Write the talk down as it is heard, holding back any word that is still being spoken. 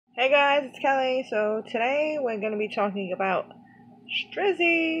Hey guys, it's Kelly. So today we're going to be talking about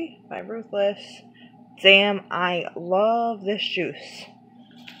Strizzy by Ruthless. Damn, I love this juice.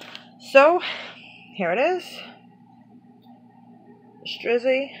 So, here it is.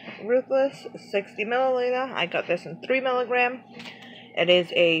 Strizzy Ruthless 60 milliliter. I got this in 3 milligram. It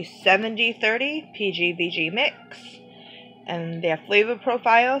is a 70-30 PG-VG mix. And their flavor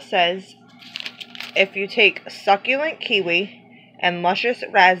profile says, if you take succulent kiwi and luscious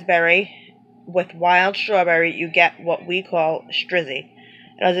raspberry with wild strawberry, you get what we call strizzy.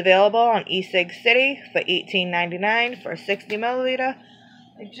 It is available on ecigcity for $18.99 for a 60 milliliter.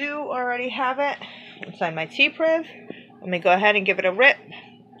 I do already have it inside my tea priv. Let me go ahead and give it a rip.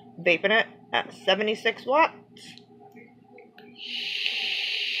 Vaping it at 76 watts.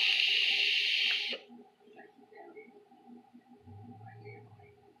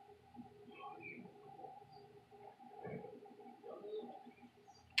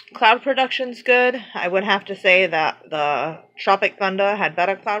 Cloud production's good. I would have to say that the Tropic Thunder had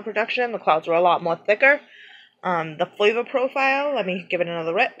better cloud production. The clouds were a lot more thicker. The flavor profile, let me give it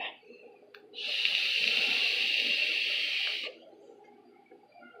another rip.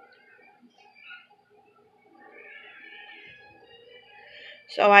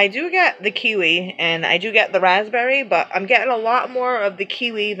 So I do get the kiwi and I do get the raspberry, but I'm getting a lot more of the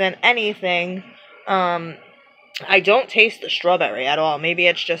kiwi than anything. I don't taste the strawberry at all. Maybe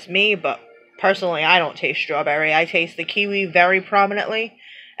it's just me, but personally I don't taste strawberry. I taste the kiwi very prominently.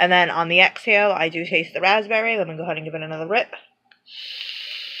 And then on the exhale, I do taste the raspberry. Let me go ahead and give it another rip.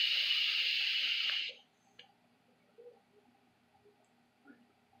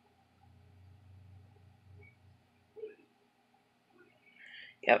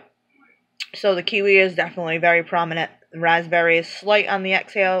 Yep. So the kiwi is definitely very prominent. The raspberry is slight on the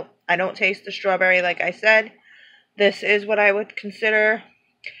exhale. I don't taste the strawberry, like I said. This is what I would consider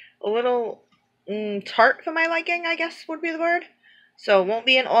a little tart for my liking, I guess would be the word. So it won't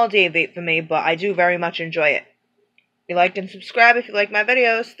be an all-day vape for me, but I do very much enjoy it. You like and subscribe if you like my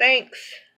videos. Thanks.